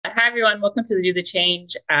everyone. Welcome to the Do the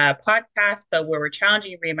Change podcast, where we're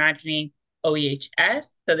challenging and reimagining OEHS.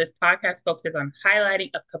 So this podcast focuses on highlighting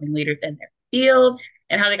upcoming leaders in their field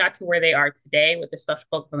and how they got to where they are today, with a special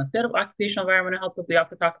focus on the field of occupational environmental health. But we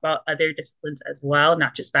also talk about other disciplines as well,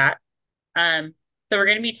 not just that. Um, so we're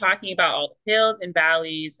going to be talking about all the hills and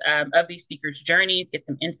valleys of these speakers' journeys, get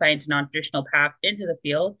some insight into non-traditional paths into the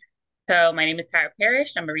field. So my name is Tara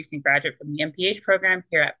Parrish. I'm a recent graduate from the MPH program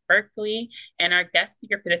here at Berkeley. And our guest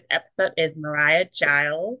speaker for this episode is Mariah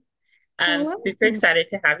Jiles. I'm Hello. super excited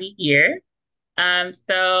to have you here.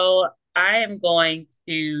 So I am going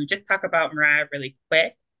to just talk about Mariah really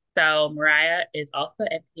quick. So Mariah is also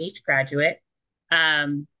an MPH graduate.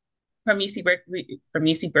 Um, from UC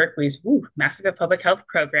Berkeley's Master of Public Health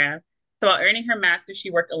program. So while earning her master's, she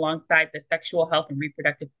worked alongside the Sexual Health and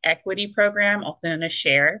Reproductive Equity program, also known as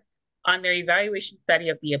SHARE, on their evaluation study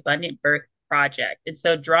of the Abundant Birth Project. And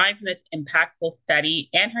so drawing from this impactful study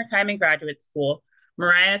and her time in graduate school,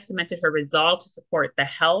 Mariah cemented her resolve to support the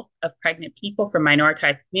health of pregnant people from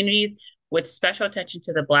minoritized communities with special attention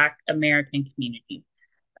to the Black American community.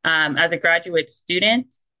 As a graduate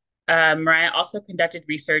student, Mariah also conducted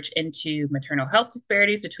research into maternal health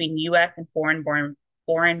disparities between U.S. and foreign-born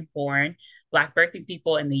Black birthing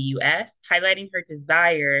people in the U.S., highlighting her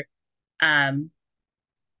desire um,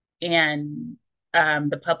 and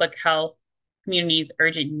the public health community's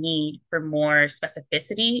urgent need for more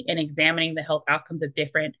specificity in examining the health outcomes of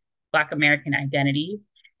different Black American identities.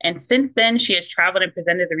 And since then, she has traveled and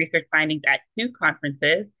presented the research findings at two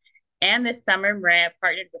conferences. And this summer, Mariah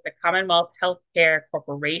partnered with the Commonwealth Healthcare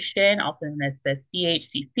Corporation, also known as the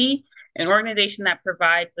CHCC, an organization that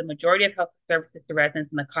provides the majority of health services to residents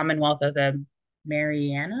in the Commonwealth of the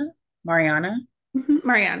Mariana, Mariana.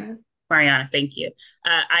 Mariana, thank you,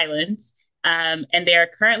 Islands. And they are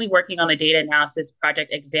currently working on the data analysis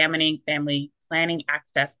project examining family planning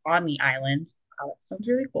access on the islands. Wow, that sounds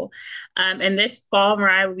really cool. And this fall,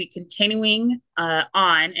 Mariah will be continuing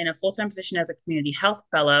on in a full-time position as a community health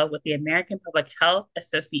fellow with the American Public Health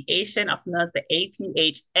Association, also known as the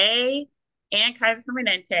APHA, and Kaiser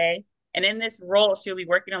Permanente. And in this role, she'll be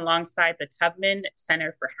working alongside the Tubman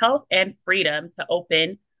Center for Health and Freedom to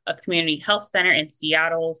open a community health center in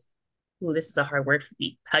Seattle's, ooh, this is a hard word for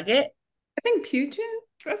me, Puget, I think Puget.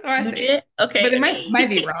 That's how I say it. Puget. But Okay, it might okay.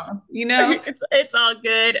 be wrong, you know? It's all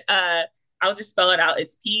good. I'll just spell it out.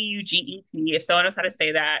 It's Puget. If someone knows how to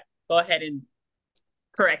say that, go ahead and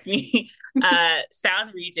correct me.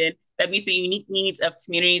 Sound region that meets the unique needs of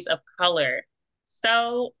communities of color.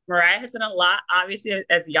 So Mariah has done a lot, obviously,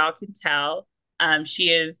 as y'all can tell. She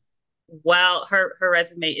is well, her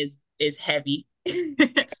resume is heavy.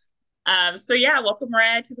 So yeah, welcome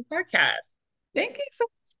Mariah to the podcast. Thank you so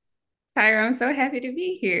much, Tyra. I'm so happy to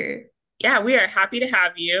be here. Yeah, we are happy to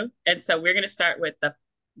have you. And so we're going to start with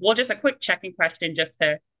just a quick checking question just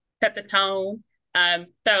to set the tone.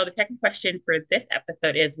 So the second question for this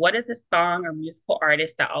episode is, what is a song or musical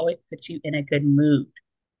artist that always puts you in a good mood?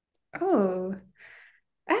 Oh,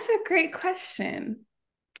 that's a great question.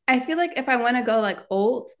 I feel like if I want to go like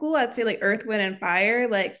old school, I'd say like Earth, Wind, and Fire,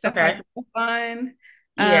 like stuff I Okay. grew up on.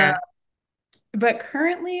 Uh, Yeah. but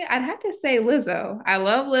currently, I'd have to say Lizzo. I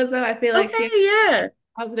love Lizzo. I feel like she Okay. has Yeah.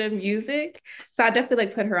 positive music. So I definitely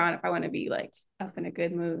like put her on if I want to be like up in a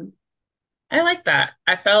good mood. I like that.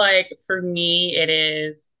 I feel like for me, it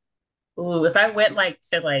is, ooh, if I went like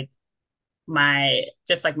to like my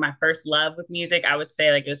first love with music, I would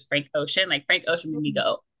say like it was Frank Ocean. Like Frank Ocean made me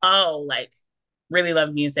go, oh, like really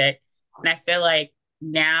love music. And I feel like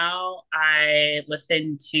now I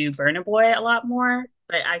listen to Burna Boy a lot more,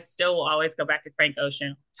 but I still will always go back to Frank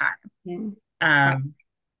Ocean all Mm. the time.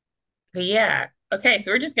 But yeah. Okay,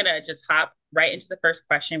 so we're just gonna just hop right into the first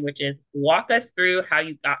question, which is walk us through how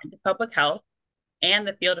you got into public health and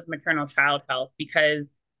the field of maternal child health, because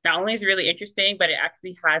not only is it really interesting, but it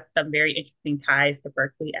actually has some very interesting ties to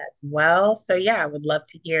Berkeley as well. So yeah, I would love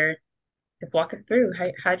to hear, just walk us through.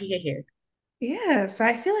 How'd you get here? Yeah, so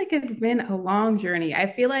I feel like it's been a long journey.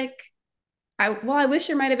 I feel like I wish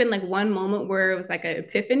there might have been like one moment where it was like an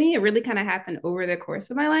epiphany. It really kind of happened over the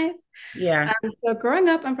course of my life. Yeah. So growing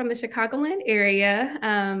up, I'm from the Chicagoland area.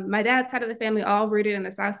 My dad's side of the family all rooted in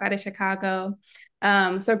the south side of Chicago.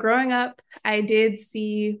 So growing up, I did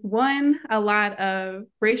see a lot of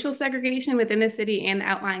racial segregation within the city and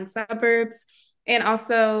outlying suburbs, and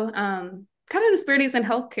also kind of disparities in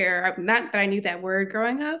healthcare. Not that I knew that word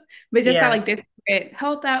growing up, but just how Yeah. like disparate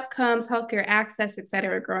health outcomes, healthcare access, et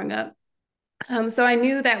cetera, growing up. So I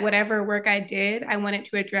knew that whatever work I did, I wanted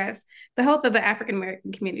to address the health of the African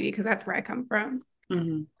American community because that's where I come from.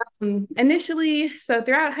 Hmm. Initially, so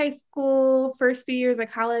throughout high school, first few years of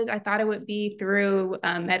college, I thought it would be through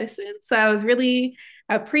medicine. So I was really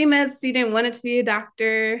a pre-med student, wanted to be a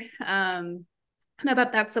doctor. And I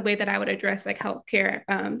thought that's the way that I would address like healthcare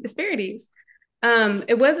disparities.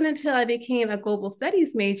 It wasn't until I became a global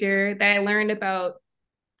studies major that I learned about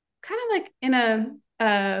kind of like in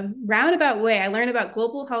a roundabout way. I learned about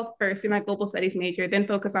global health first in my global studies major, then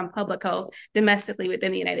focus on public health domestically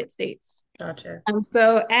within the United States. Gotcha.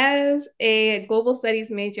 So as a global studies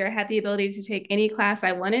major, I had the ability to take any class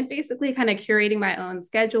I wanted, basically kind of curating my own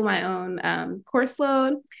schedule, my own course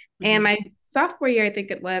load. And Hmm. my sophomore year, I think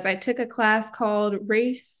it was, I took a class called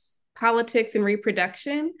Race, Politics, and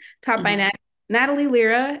Reproduction, taught by Hmm. Natalie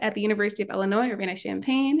Lira at the University of Illinois,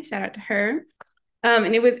 Urbana-Champaign. Shout out to her.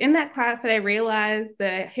 And it was in that class that I realized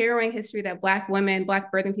the harrowing history that Black women,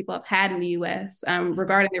 Black birthing people have had in the US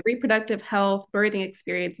regarding their reproductive health, birthing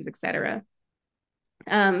experiences, et cetera.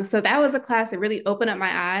 So that was a class that really opened up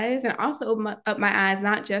my eyes and also opened up my eyes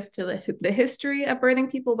not just to the history of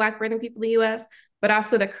birthing people, Black birthing people in the US, but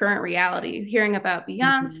also the current reality. Hearing about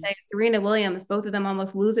Beyonce, Hmm. Serena Williams, both of them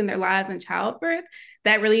almost losing their lives in childbirth,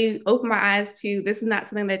 that really opened my eyes to this is not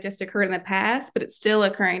something that just occurred in the past, but it's still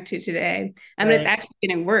occurring to today. I mean, it's Right. actually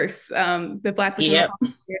getting worse. The Black maternal Yep.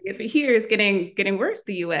 health experience here is getting worse in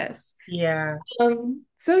the US. Yeah.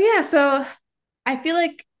 So yeah, so I feel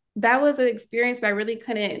like that was an experience, but I really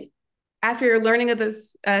couldn't. After learning of the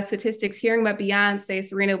statistics, hearing about Beyonce,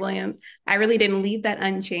 Serena Williams, I really didn't leave that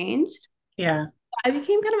unchanged. Yeah. I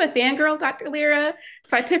became kind of a fangirl of Dr. Lyra.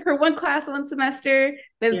 So I took her one class one semester.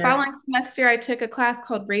 Then Yeah. following semester, I took a class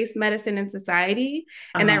called Race, Medicine, and Society.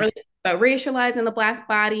 And that Uh-huh. really about racializing the Black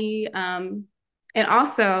body. And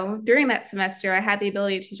also during that semester, I had the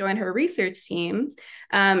ability to join her research team.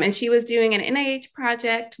 And she was doing an NIH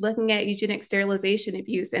project looking at eugenic sterilization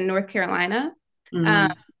abuse in North Carolina. Um,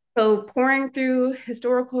 Hmm. so pouring through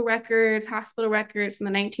historical records, hospital records from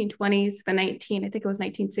the 1920s to the I think it was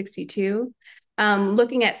 1962,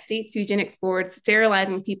 looking at states' eugenics boards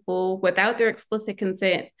sterilizing people without their explicit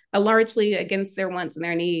consent, largely against their wants and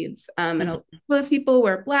their needs. And Hmm. those people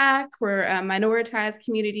were Black, were minoritized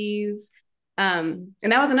communities. And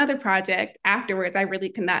that was another project afterwards. I really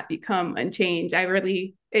could not become unchanged.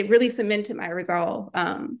 It really cemented my resolve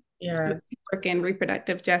to Yeah. work in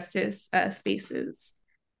reproductive justice spaces.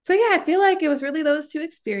 So yeah, I feel like it was really those two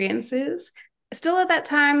experiences. Still at that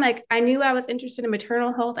time, like I knew I was interested in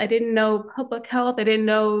maternal health. I didn't know public health. I didn't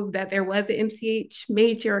know that there was an MCH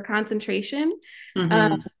major or concentration.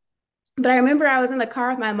 Um, Hmm. but I remember I was in the car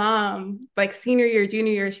with my mom, like senior year,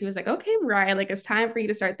 junior year. She was like, okay, Mariah, like it's time for you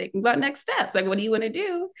to start thinking about next steps. Like, what do you want to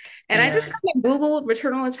do? And I just Yeah. kind of Googled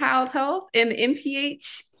maternal and child health and the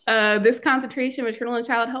MPH, this concentration, maternal and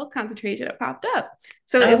child health concentration, it popped up.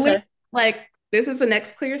 So it literally Okay. like, this is the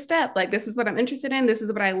next clear step. Like, this is what I'm interested in. This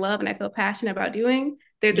is what I love and I feel passionate about doing.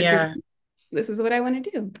 There's a Yeah. disease. This is what I want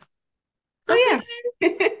to do. So Okay.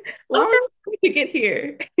 yeah, long Okay. story to get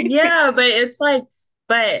here. Yeah, but it's like,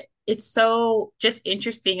 but it's so just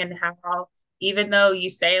interesting in how, even though you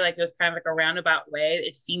say like it was kind of like a roundabout way,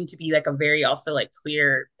 it seemed to be like a very also like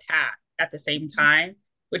clear path at the same time,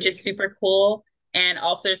 which is super cool. And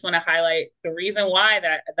also just want to highlight the reason why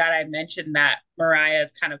that I mentioned that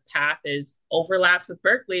Mariah's kind of path is overlaps with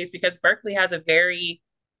Berkeley is because Berkeley has a very,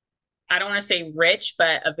 I don't want to say rich,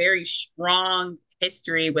 but a very strong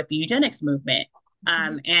history with the eugenics movement.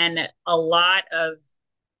 And a lot of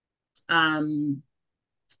um,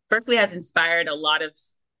 Berkeley has inspired a lot of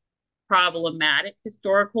problematic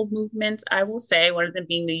historical movements, I will say, one of them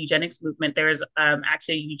being the eugenics movement. There's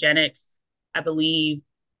actually a eugenics, I believe,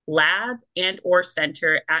 lab and or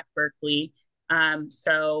center at Berkeley.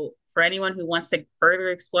 So for anyone who wants to further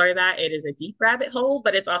explore that, it is a deep rabbit hole,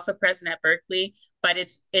 but it's also present at Berkeley. But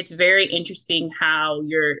it's very interesting how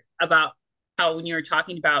you're about how when you were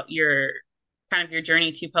talking about your kind of your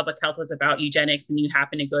journey to public health was about eugenics and you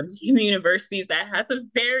happen to go to universities that has a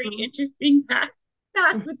very interesting path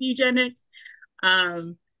with eugenics.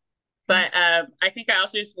 Um, but I think I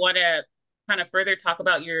also just want to kind of further talk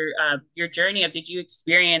about your journey of did you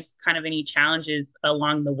experience kind of any challenges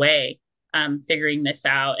along the way figuring this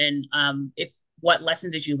out and if what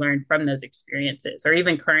lessons did you learn from those experiences or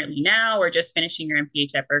even currently now or just finishing your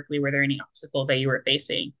MPH at Berkeley were there any obstacles that you were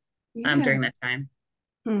facing Yeah. during that time?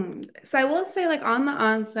 So I will say, like on the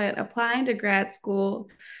onset, applying to grad school,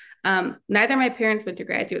 neither of my parents went to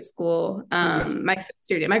graduate school. Mm-hmm. My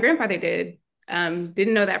sister did. My grandfather did.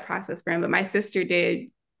 Didn't know that process for him, but my sister did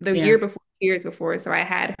the Yeah. year before, years before. So I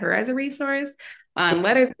had her as a resource. Okay.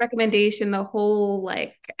 Letters of recommendation, the whole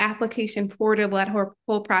like application portal, that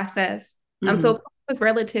whole process. So Mm-hmm. was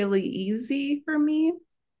relatively easy for me.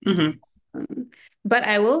 Hmm. Um, but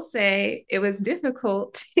I will say it was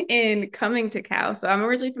difficult in coming to Cal. So I'm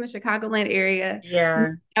originally from the Chicagoland area, moved Yeah.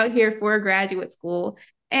 out here for graduate school.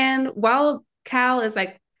 And while Cal is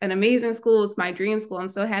like an amazing school, it's my dream school, I'm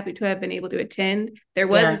so happy to have been able to attend. There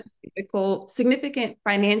was Yeah. a significant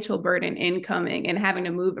financial burden in coming and having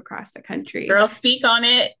to move across the country. Girl, speak on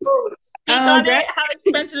it. Speak Um, on grad it. How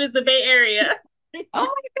expensive is the Bay Area? Oh my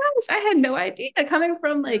gosh, I had no idea. Coming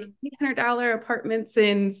from Yeah. like $800 apartments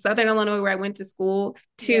in Southern Illinois where I went to school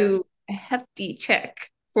Yeah. to a hefty check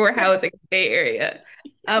for Yes. housing in the Bay Area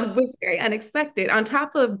Yes. was very unexpected. On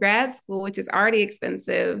top of grad school, which is already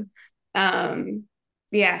expensive. Um,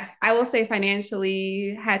 yeah, I will say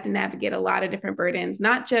financially had to navigate a lot of different burdens,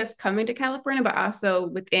 not just coming to California, but also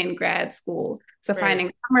within grad school. So Right.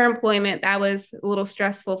 finding summer employment, that was a little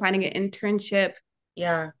stressful, finding an internship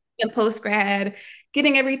Yeah. and post grad,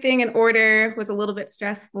 getting everything in order was a little bit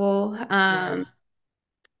stressful. Yeah.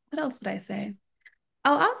 What else would I say?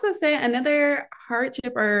 I'll also say another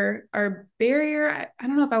hardship or barrier. I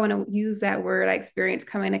don't know if I want to use that word I experienced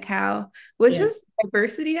coming to Cal was Yeah. just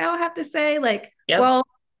diversity. I'll have to say, like, Yep. well,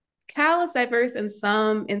 Cal is diverse in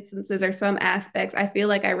some instances or some aspects. I feel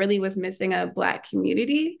like I really was missing a Black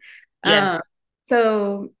community. Um, Yes.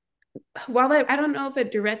 so while I don't know if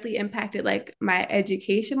it directly impacted like my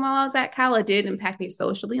education while I was at Cal, it did impact me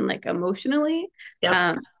socially and like emotionally.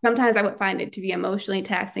 Yep. Sometimes I would find it to be emotionally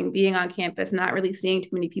taxing being on campus, not really seeing too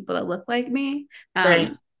many people that look like me.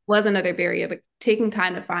 Right. Was another barrier, but taking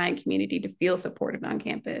time to find community to feel supported on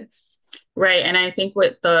campus. Right. And I think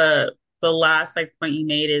what the last like point you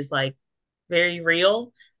made is like very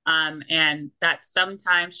real. And that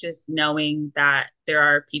sometimes just knowing that there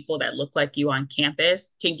are people that look like you on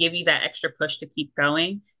campus can give you that extra push to keep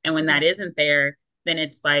going. And when that isn't there, then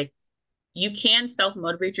it's like you can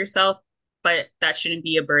self-motivate yourself, but that shouldn't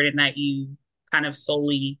be a burden that you kind of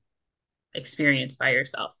solely experience by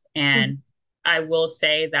yourself. Mhm. And I will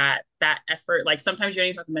say that that effort, like sometimes you don't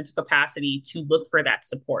even have the mental capacity to look for that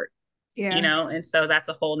support, you Yeah. know? And so that's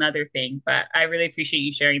a whole nother thing. But I really appreciate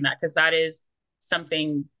you sharing that because that is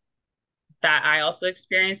something that I also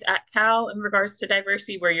experienced at Cal in regards to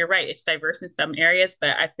diversity, where you're right, it's diverse in some areas,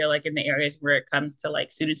 but I feel like in the areas where it comes to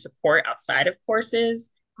like student support outside of courses,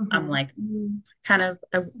 I'm Mhm. like, kind of,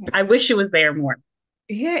 I wish it was there more.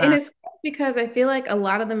 Yeah, and Uh, it's because I feel like a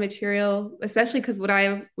lot of the material, especially because what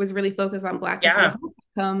I was really focused on Black personal yeah, health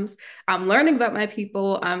outcomes, I'm learning about my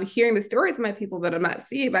people, I'm hearing the stories of my people, but I'm not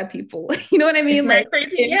seeing my people. You know what I isn't mean? Like, that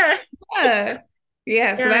crazy? Yeah, yeah,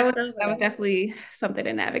 yeah. So yeah, I feel that was that. definitely something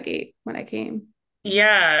to navigate when I came.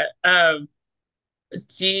 Yeah.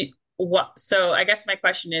 Do you, what, so I guess my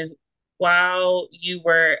question is, while you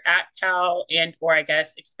were at Cal and or I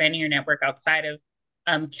guess expanding your network outside of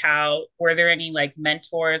Cal, were there any like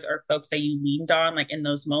mentors or folks that you leaned on like in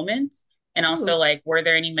those moments? And Ooh, also like were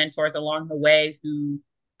there any mentors along the way who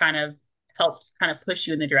kind of helped kind of push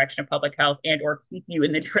you in the direction of public health and or keep you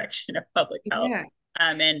in the direction of public health? yeah.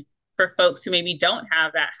 And for folks who maybe don't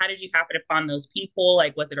have that, how did you happen upon those people?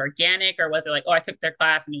 Like, was it organic or was it like, oh, I took their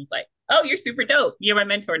class and it was like, oh, you're super dope. You're my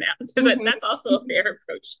mentor now. Because Mhm. that's also a fair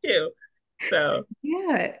approach too. So,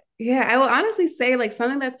 Yeah, yeah. I will honestly say, like,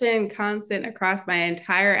 something that's been constant across my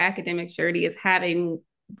entire academic journey is having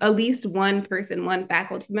at least one person, one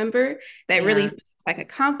faculty member that really yeah. feels like a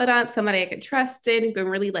confidant, somebody I can trust in, who can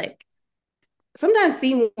really like sometimes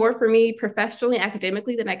see more for me professionally,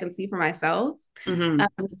 academically than I can see for myself. Hmm.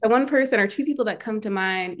 So one person or two people that come to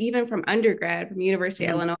mind, even from undergrad from University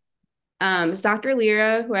of Hmm. Illinois, it's Dr.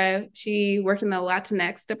 Lyra, she worked in the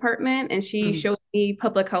Latinx department, and she Hmm. showed me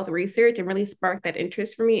public health research and really sparked that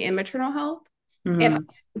interest for me in maternal health. And I Hmm.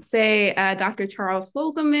 would say Dr. Charles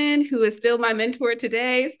Fogelman, who is still my mentor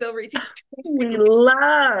today, still reaching out to me. We And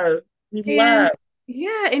love.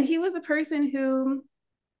 yeah, and he was a person who,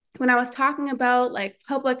 when I was talking about like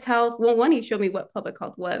public health, well, one, he showed me what public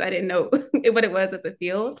health was. I didn't know what it was as a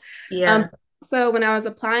field. Um, Yeah. so when I was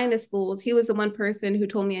applying to schools, he was the one person who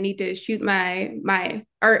told me I need to shoot my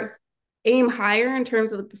or aim higher in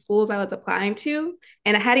terms of the schools I was applying to.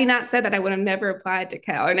 And had he not said that, I would have never applied to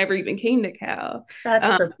Cal or never even came to Cal. That's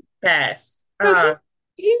Um, the best. so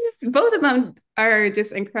he's both of them are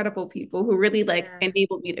just incredible people who really like Yeah.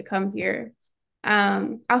 enabled me to come here.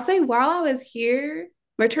 I'll say while I was here,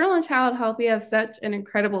 maternal and child health, we have such an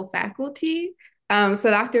incredible faculty. So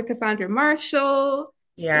Dr. Cassandra Marshall,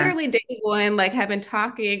 Yeah. literally day one, like have been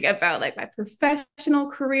talking about like my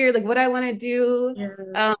professional career, like what I want to do. Yeah.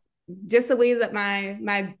 Um, just the ways that my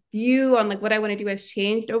view on like what I want to do has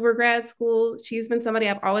changed over grad school. She's been somebody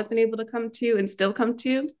I've always been able to come to and still come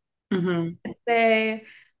to Hmm. say.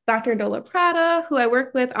 Dr. Dola Prada, who I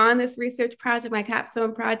work with on this research project, my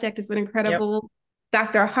capstone project, has been Yep. incredible.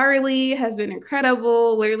 Dr. Harley has been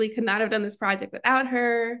incredible. Literally could not have done this project without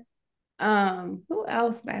her. Who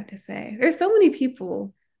else would I have to say? There's so many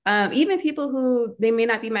people. Even people who they may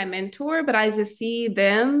not be my mentor, but I just see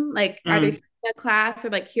them like either Mm. teaching a class or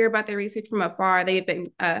like hear about their research from afar. They've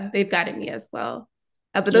guided me as well.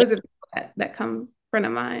 But Yeah, those are the people that come front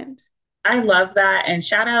of mind. I love that. And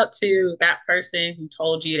shout out to that person who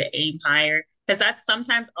told you to aim higher. Because that's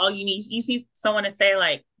sometimes all you need. You see someone to say,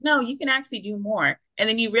 like, no, you can actually do more. And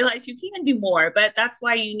then you realize you can do more. But that's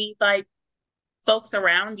why you need like folks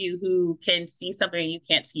around you who can see something you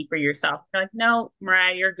can't see for yourself. You're like, no,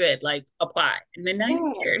 Mariah, you're good. Like, apply. And then now you're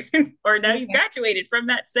Yeah. here, or now you've Yeah. graduated from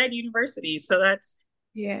that said university. So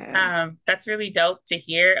Yeah. that's really dope to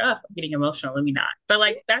hear. Oh, I'm getting emotional. Let me not. But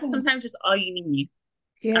like, that's Yeah. sometimes just all you need.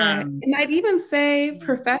 Yeah. Um, And I'd even say yeah,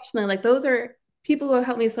 professionally, like those are people who have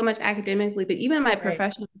helped me so much academically, but even my right,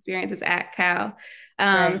 professional experiences at Cal,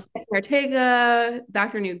 right. Stephanie Ortega,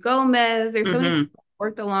 Dr. New Gomez, there's so many Mm-hmm. people I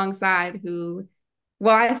worked alongside who,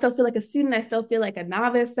 while I still feel like a student, I still feel like a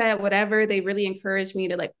novice at whatever, they really encouraged me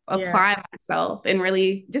to like Yeah. apply myself and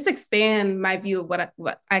really just expand my view of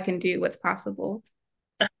what I can do, what's possible.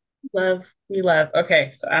 Love, we love.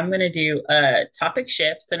 Okay, so I'm gonna do a topic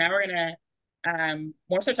shift. So now we're gonna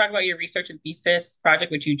more so talk about your research and thesis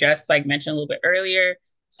project, which you just like mentioned a little bit earlier.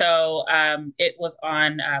 So it was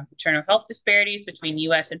on maternal health disparities between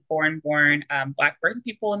U.S. and foreign-born Black birthing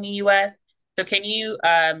people in the U.S. So can you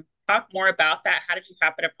talk more about that? How did you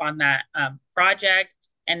happen upon that project?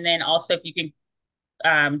 And then also if you can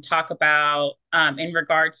talk about in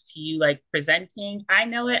regards to you like presenting. I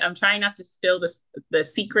know it. I'm trying not to spill the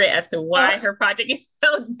secret as to why Oh, her project is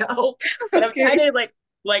so dope, but I'm trying okay. to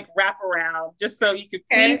like wrap around just so you could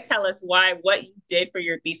please Okay. tell us why what you did for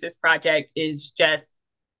your thesis project is just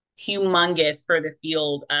humongous for the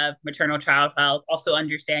field of maternal child health, also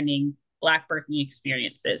understanding Black birthing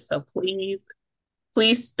experiences. So please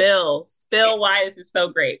spill why this is so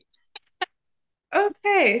great.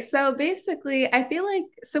 Okay, so basically, I feel like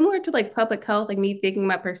similar to like public health, like me thinking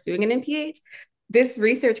about pursuing an MPH, this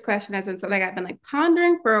research question has been something I've been like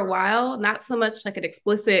pondering for a while, not so much like an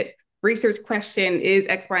explicit research question is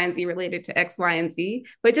X, Y, and Z related to X, Y, and Z,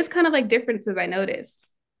 but just kind of like differences I noticed.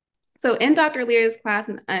 So in Dr. Lear's class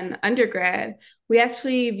in undergrad, we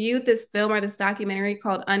actually viewed this film or this documentary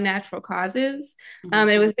called Unnatural Causes. Mm-hmm.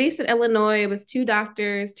 It was based in Illinois. It was two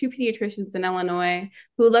doctors, two pediatricians in Illinois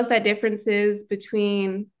who looked at differences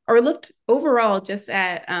between, or looked overall just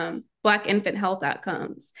at Black infant health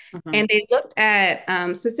outcomes. Mm-hmm. And they looked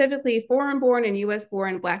at specifically foreign born and US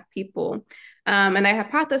born Black people. And I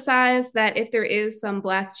hypothesized that if there is some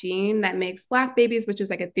Black gene that makes Black babies, which was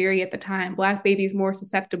like a theory at the time, Black babies more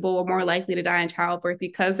susceptible or more likely to die in childbirth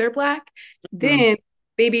because they're Black, Mm-hmm. then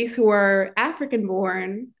babies who are African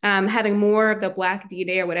born, having more of the Black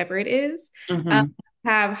DNA or whatever it is, um, Mm-hmm.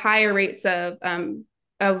 have higher rates of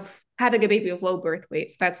having a baby with low birth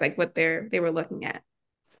weights. That's like what they were looking at.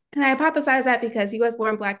 And I hypothesize that because US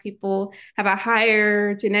born Black people have a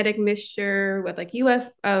higher genetic mixture with like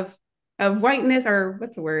US of whiteness, or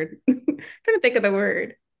what's the word? I'm trying to think of the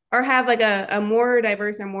word, or have like a more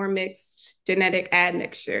diverse or more mixed genetic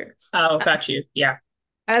admixture. Oh, got you. Yeah.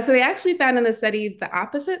 So they actually found in the study the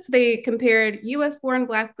opposite. So they compared US born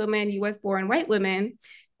Black women, US born white women,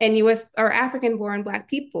 and US or African born Black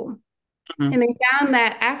people. Mm-hmm. And they found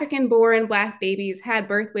that African born Black babies had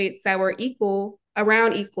birth weights that were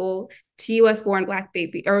around equal to US born Black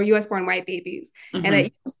baby or US born white babies. And that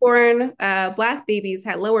Mm-hmm. US born Black babies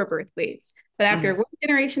had lower birth weights. But Mm-hmm. after one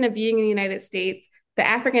generation of being in the United States, the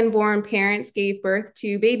African born parents gave birth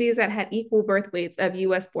to babies that had equal birth weights of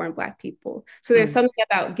US born Black people. So there's Mm-hmm. something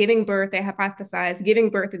about giving birth, they hypothesized, giving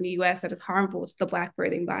birth in the US that is harmful to the Black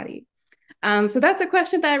birthing body. So that's a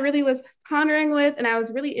question that I really was pondering with, and I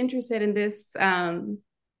was really interested in this,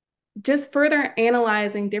 just further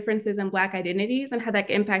analyzing differences in Black identities and how that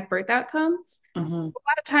can impact birth outcomes. Mm-hmm. A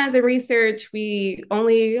lot of times in research, we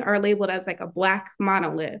only are labeled as like a Black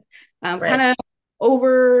monolith, kind Right.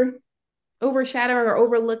 of overshadowing or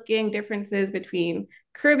overlooking differences between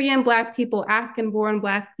Caribbean Black people, African born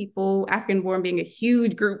Black people, African born being a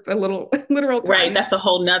huge group, a little literal Right. continent, That's a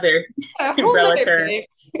whole nother a whole umbrella nother term. thing.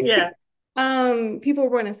 Yeah. People were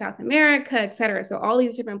born in South America, et cetera. So all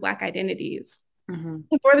these different Black identities. Mm-hmm.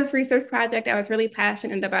 For this research project, I was really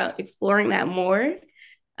passionate about exploring that more.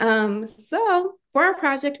 So for our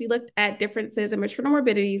project, we looked at differences in maternal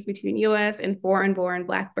morbidities between US and foreign-born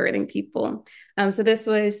Black birthing people. So this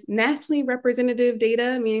was nationally representative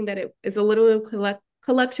data, meaning that it is a literal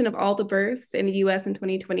collection of all the births in the US in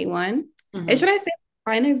 2021. And Mm-hmm. should I say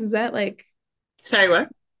findings? Is that like, Sorry, what?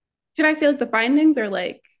 should I say like the findings or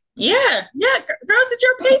like, Yeah, yeah, girls, it's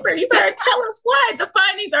your paper. You better tell us why the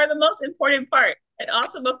findings are the most important part. And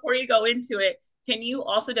also, before you go into it, can you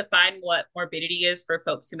also define what morbidity is for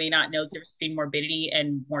folks who may not know the difference between morbidity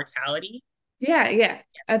and mortality? yeah, yeah.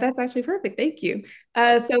 That's actually perfect. Thank you.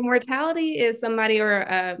 So mortality is somebody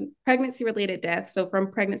or pregnancy-related death. So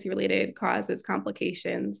from pregnancy-related causes,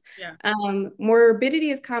 complications. Yeah.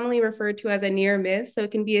 Morbidity is commonly referred to as a near miss. So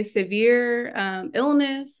it can be a severe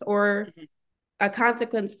illness or Mhm. a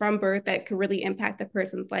consequence from birth that could really impact the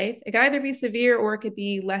person's life. It could either be severe or it could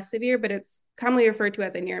be less severe, but it's commonly referred to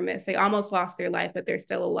as a near miss. They almost lost their life, but they're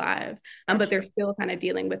still alive, but Gotcha. they're still kind of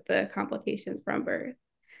dealing with the complications from birth.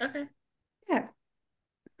 Okay. Yeah.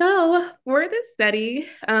 So for this study,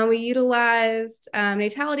 we utilized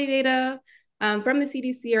natality data from the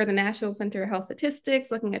CDC or the National Center of Health Statistics,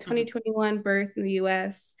 looking at Hmm. 2021 birth in the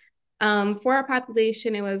US. For our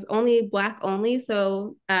population, it was only Black only,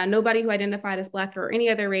 so nobody who identified as Black or any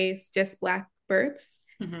other race, just Black births.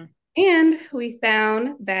 Hmm. And we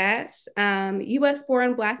found that US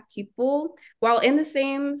born Black people, while in the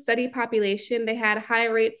same study population, they had high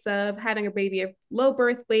rates of having a baby of low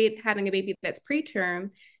birth weight, having a baby that's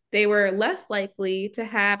preterm. They were less likely to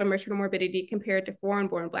have a maternal morbidity compared to foreign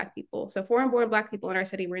born Black people. So, foreign born Black people in our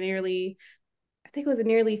study were nearly, I think it was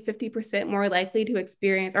nearly 50% more likely to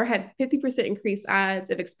experience or had 50% increased odds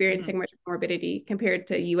of Hmm. experiencing maternal morbidity compared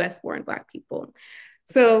to US born Black people. Okay.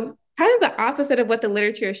 So, kind of the opposite of what the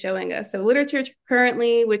literature is showing us. So, literature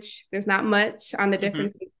currently, which there's not much on the Hmm.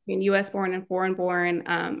 difference between US born and foreign born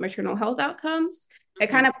maternal health outcomes, it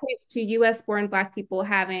Hmm. kind of points to US born Black people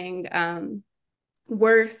having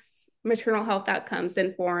worse maternal health outcomes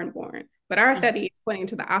than foreign born. But our Hmm. study is pointing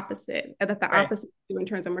to the opposite, that the Right. opposite is true in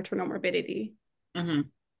terms of maternal morbidity. Hmm.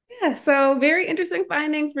 Yeah, so very interesting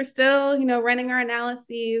findings. We're still, running our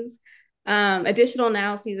analyses, additional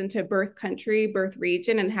analyses into birth country, birth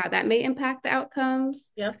region, and how that may impact the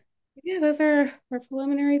outcomes. Yep. Yeah, those are our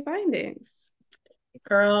preliminary findings.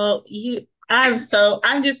 Girl,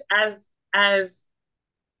 I'm just as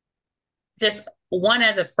just one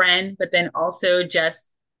as a friend, but then also just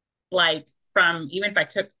like from even if I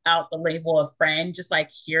took out the label of friend, just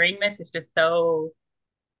like hearing this is just so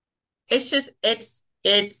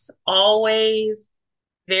it's always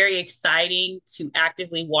very exciting to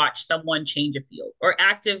actively watch someone change a field or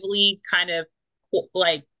actively kind of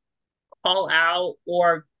like call out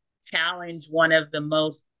or challenge one of the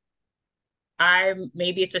most I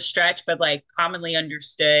maybe it's a stretch, but like commonly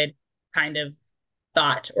understood kind of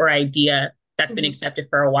thought or idea that's been Mhm. accepted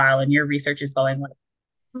for a while, and your research is going like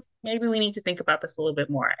maybe we need to think about this a little bit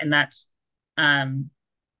more, and that's um,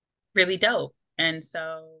 really dope. And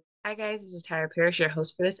so, hi guys, this is Tyra Parrish, your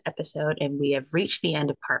host for this episode, and we have reached the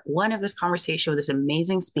end of part one of this conversation with this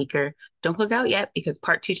amazing speaker. Don't click out yet because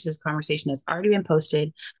part two to this conversation has already been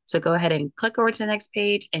posted. So go ahead and click over to the next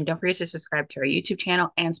page, and don't forget to subscribe to our YouTube channel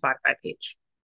and Spotify page.